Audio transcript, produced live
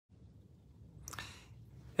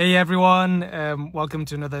Hey everyone, welcome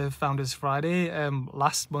to another Founders Friday.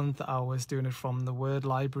 Last month I was doing it from the Word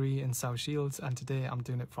Library in South Shields, and today I'm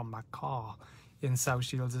doing it from my car in South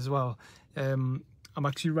Shields as well. I'm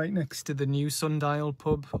actually right next to the new Sundial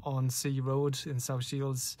pub on Sea Road in South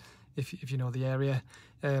Shields, if you know the area.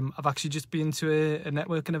 I've actually just been to a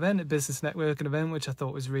networking event, a business networking event, which I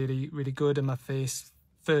thought was really good, and my first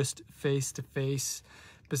face-to-face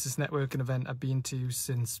business networking event I've been to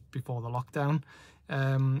since before the lockdown.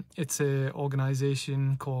 It's an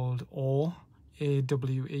organisation called AWE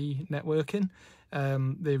Networking.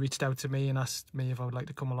 They reached out to me and asked me if I would like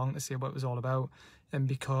to come along to see what it was all about, and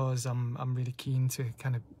because I'm really keen to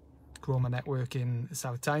kind of grow my network in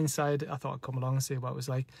South Tyneside, I thought I'd come along and see what it was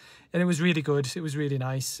like. And it was really good. It was really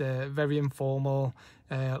nice, very informal,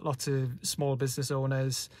 lots of small business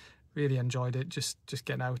owners. Really enjoyed it, just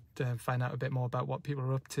getting out to find out a bit more about what people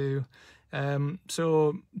are up to.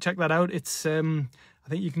 So check that out. It's I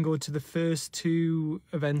think you can go to the first two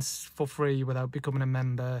events for free without becoming a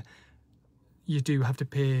member. You do have to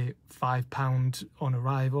pay £5 on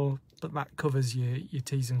arrival, but that covers your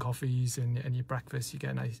teas and coffees and your breakfast. You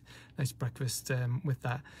get a nice breakfast with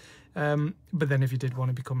that. But then if you did want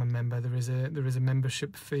to become a member, there is a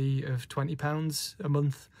membership fee of £20 a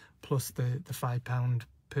month plus the £5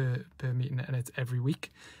 per meeting, and it's every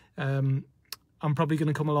week. I'm probably going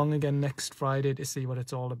to come along again next Friday to see what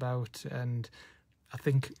it's all about, and I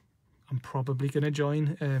think I'm probably going to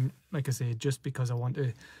join, like I say, just because I want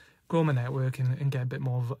to grow my network and get a bit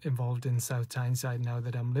more involved in South Tyneside now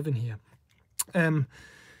that I'm living here.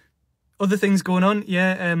 Other things going on,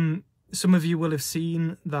 some of you will have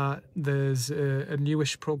seen that there's a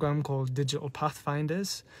newish program called Digital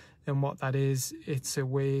Pathfinders, and what that is, it's a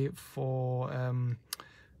way for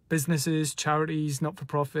businesses, charities,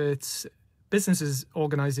 not-for-profits, businesses,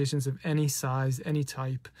 organisations of any size, any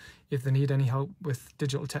type, if they need any help with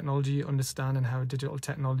digital technology, understanding how digital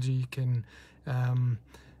technology can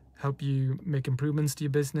help you make improvements to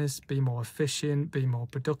your business, be more efficient, be more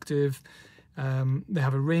productive. They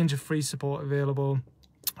have a range of free support available.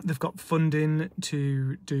 They've got funding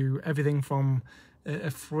to do everything from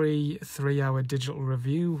a free 3-hour digital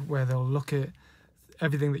review where they'll look at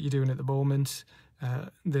everything that you're doing at the moment.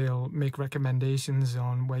 They'll make recommendations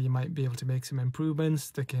on where you might be able to make some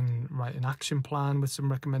improvements. They can write an action plan with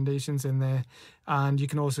some recommendations in there, and you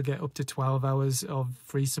can also get up to 12 hours of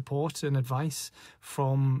free support and advice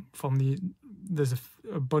from there's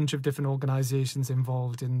a bunch of different organisations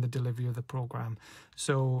involved in the delivery of the programme.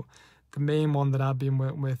 So the main one that I've been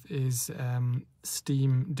working with is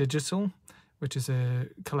Steam Digital, which is a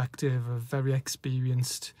collective of very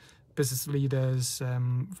experienced business leaders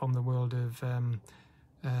from the world of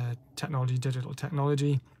technology, digital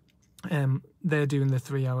technology. They're doing the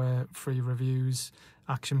 3-hour free reviews,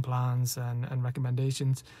 action plans and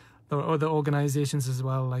recommendations. There are other organisations as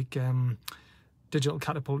well, like Digital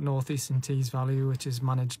Catapult North East and Tees Valley, which is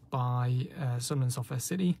managed by Sunderland Software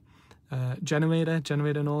City, Generator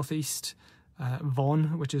North East,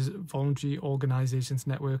 VON, which is Voluntary Organisations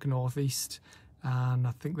Network North East, and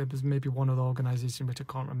I think there was maybe one other organisation which I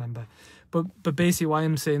can't remember. But basically why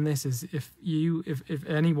I'm saying this is if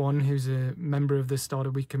anyone who's a member of the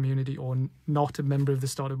Startup Week community or not a member of the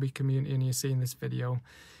Startup Week community and you're seeing this video,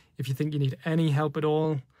 if you think you need any help at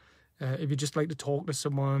all, if you'd just like to talk to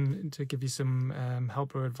someone to give you some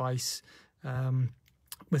help or advice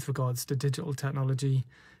with regards to digital technology,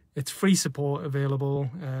 it's free support available.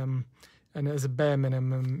 And as a bare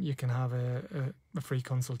minimum, you can have a free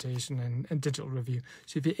consultation and digital review.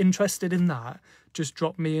 So if you're interested in that, just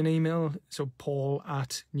drop me an email. So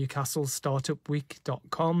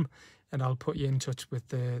paul@newcastlestartupweek.com, and I'll put you in touch with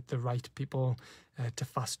the right people to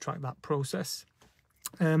fast track that process.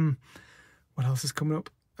 What else is coming up?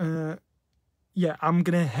 I'm going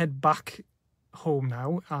to head back home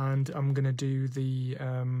now, and I'm going to do the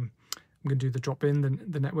drop-in,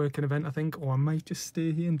 the networking event, I think, or I might just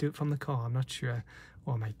stay here and do it from the car. I'm not sure.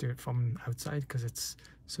 Or I might do it from outside because it's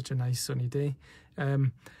such a nice sunny day.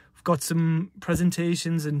 We've got some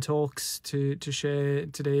presentations and talks to share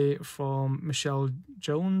today from Michelle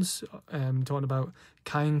Jones, talking about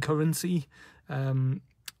Kind Currency,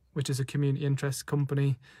 which is a community interest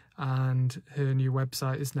company, and her new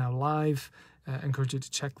website is now live. I encourage you to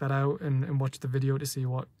check that out and watch the video to see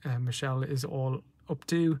what Michelle is all up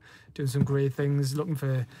to, doing some great things, looking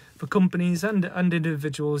for companies and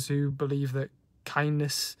individuals who believe that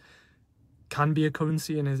kindness can be a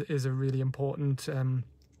currency and is a really important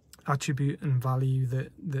attribute and value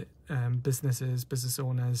that business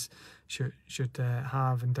owners should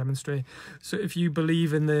have and demonstrate. So if you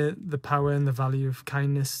believe in the power and the value of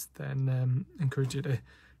kindness, then encourage you to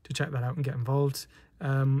check that out and get involved.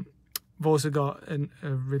 We've also got a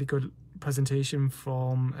really good presentation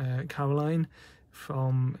from Caroline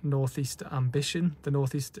from Northeast Ambition, the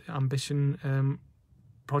Northeast Ambition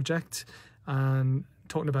project, and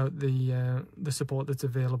talking about the support that's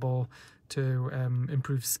available to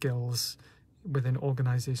improve skills within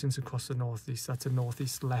organisations across the Northeast. That's a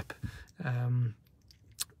Northeast LEP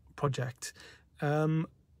project.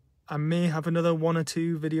 I may have another 1 or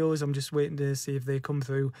 2 videos. I'm just waiting to see if they come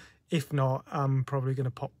through. If not, I'm probably going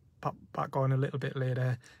to pop back on a little bit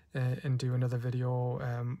later and do another video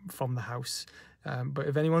from the house. But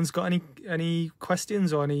if anyone's got any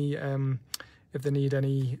questions or any if they need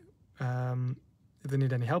any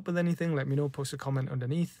help with anything, let me know. Post a comment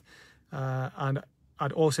underneath. And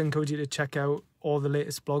I'd also encourage you to check out all the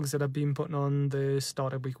latest blogs that I've been putting on the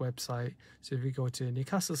Startup Week website. So if you go to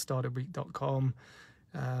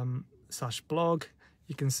newcastlestartupweek.com/blog,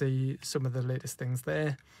 you can see some of the latest things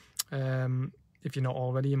there. If you're not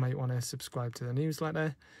already, you might want to subscribe to the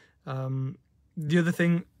newsletter. The other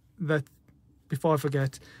thing that, before I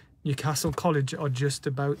forget, Newcastle College are just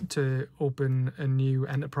about to open a new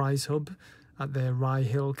enterprise hub at their Rye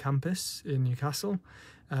Hill campus in Newcastle.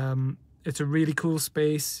 It's a really cool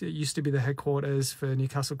space. It used to be the headquarters for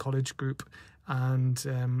Newcastle College Group, and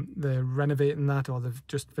they're renovating that, or they've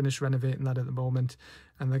just finished renovating that at the moment,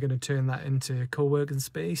 and they're going to turn that into co-working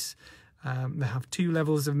space. They have 2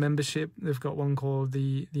 levels of membership. They've got one called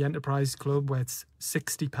the Enterprise Club, where it's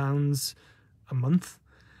 £60 a month,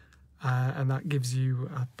 and that gives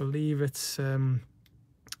you, I believe it's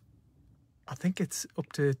I think it's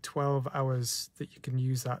up to 12 hours that you can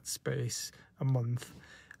use that space a month.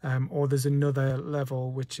 Or there's another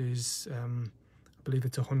level which is I believe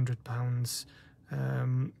it's £100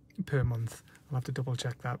 per month. I'll have to double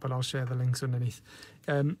check that, but I'll share the links underneath.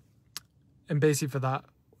 And basically for that,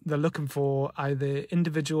 they're looking for either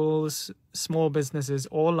individuals, small businesses,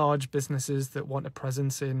 or large businesses that want a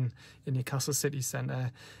presence in Newcastle city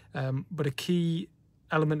centre. But a key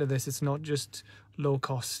element of this, it's not just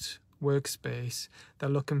low-cost workspace. They're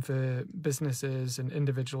looking for businesses and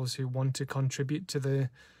individuals who want to contribute to the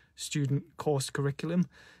student course curriculum,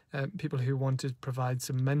 people who want to provide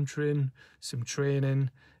some mentoring, some training,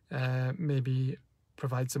 maybe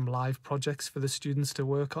provide some live projects for the students to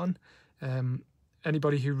work on.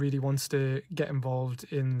 Anybody who really wants to get involved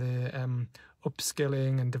in the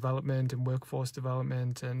upskilling and development and workforce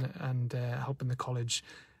development and helping the college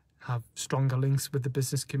have stronger links with the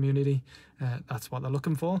business community. That's what they're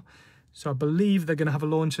looking for. So I believe they're going to have a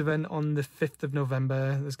launch event on the 5th of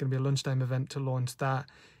November. There's going to be a lunchtime event to launch that.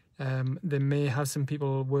 They may have some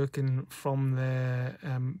people working from there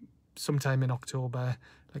sometime in October,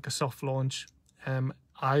 like a soft launch.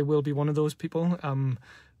 I will be one of those people. I'm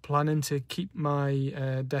planning to keep my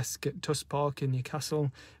desk at Tuss Park in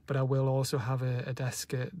Newcastle, but I will also have a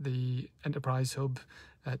desk at the Enterprise Hub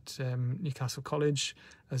at Newcastle College,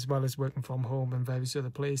 as well as working from home and various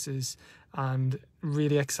other places. And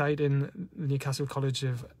really exciting, Newcastle College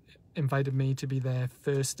have invited me to be their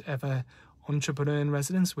first ever entrepreneur in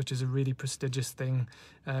residence, which is a really prestigious thing.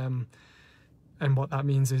 And what that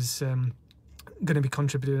means is going to be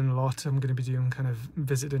contributing a lot. I'm going to be doing kind of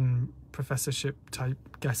visiting professorship type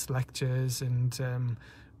guest lectures and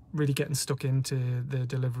really getting stuck into the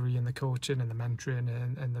delivery and the coaching and the mentoring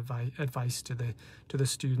and the advice to the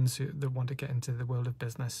students that want to get into the world of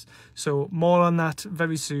business. So more on that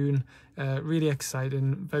very soon. Really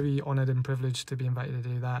exciting, very honoured and privileged to be invited to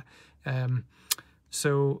do that.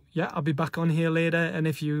 So yeah, I'll be back on here later, and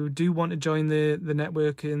if you do want to join the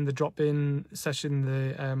networking, the drop-in session,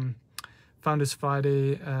 the Founders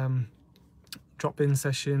Friday drop-in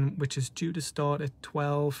session, which is due to start at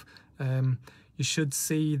 12, you should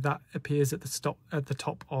see that appears at the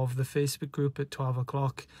top of the Facebook group at 12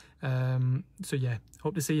 o'clock. So yeah,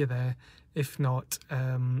 hope to see you there. If not,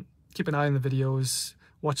 keep an eye on the videos,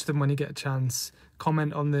 watch them when you get a chance,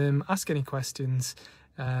 comment on them, ask any questions,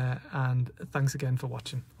 and thanks again for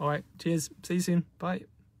watching. All right, cheers, see you soon, bye.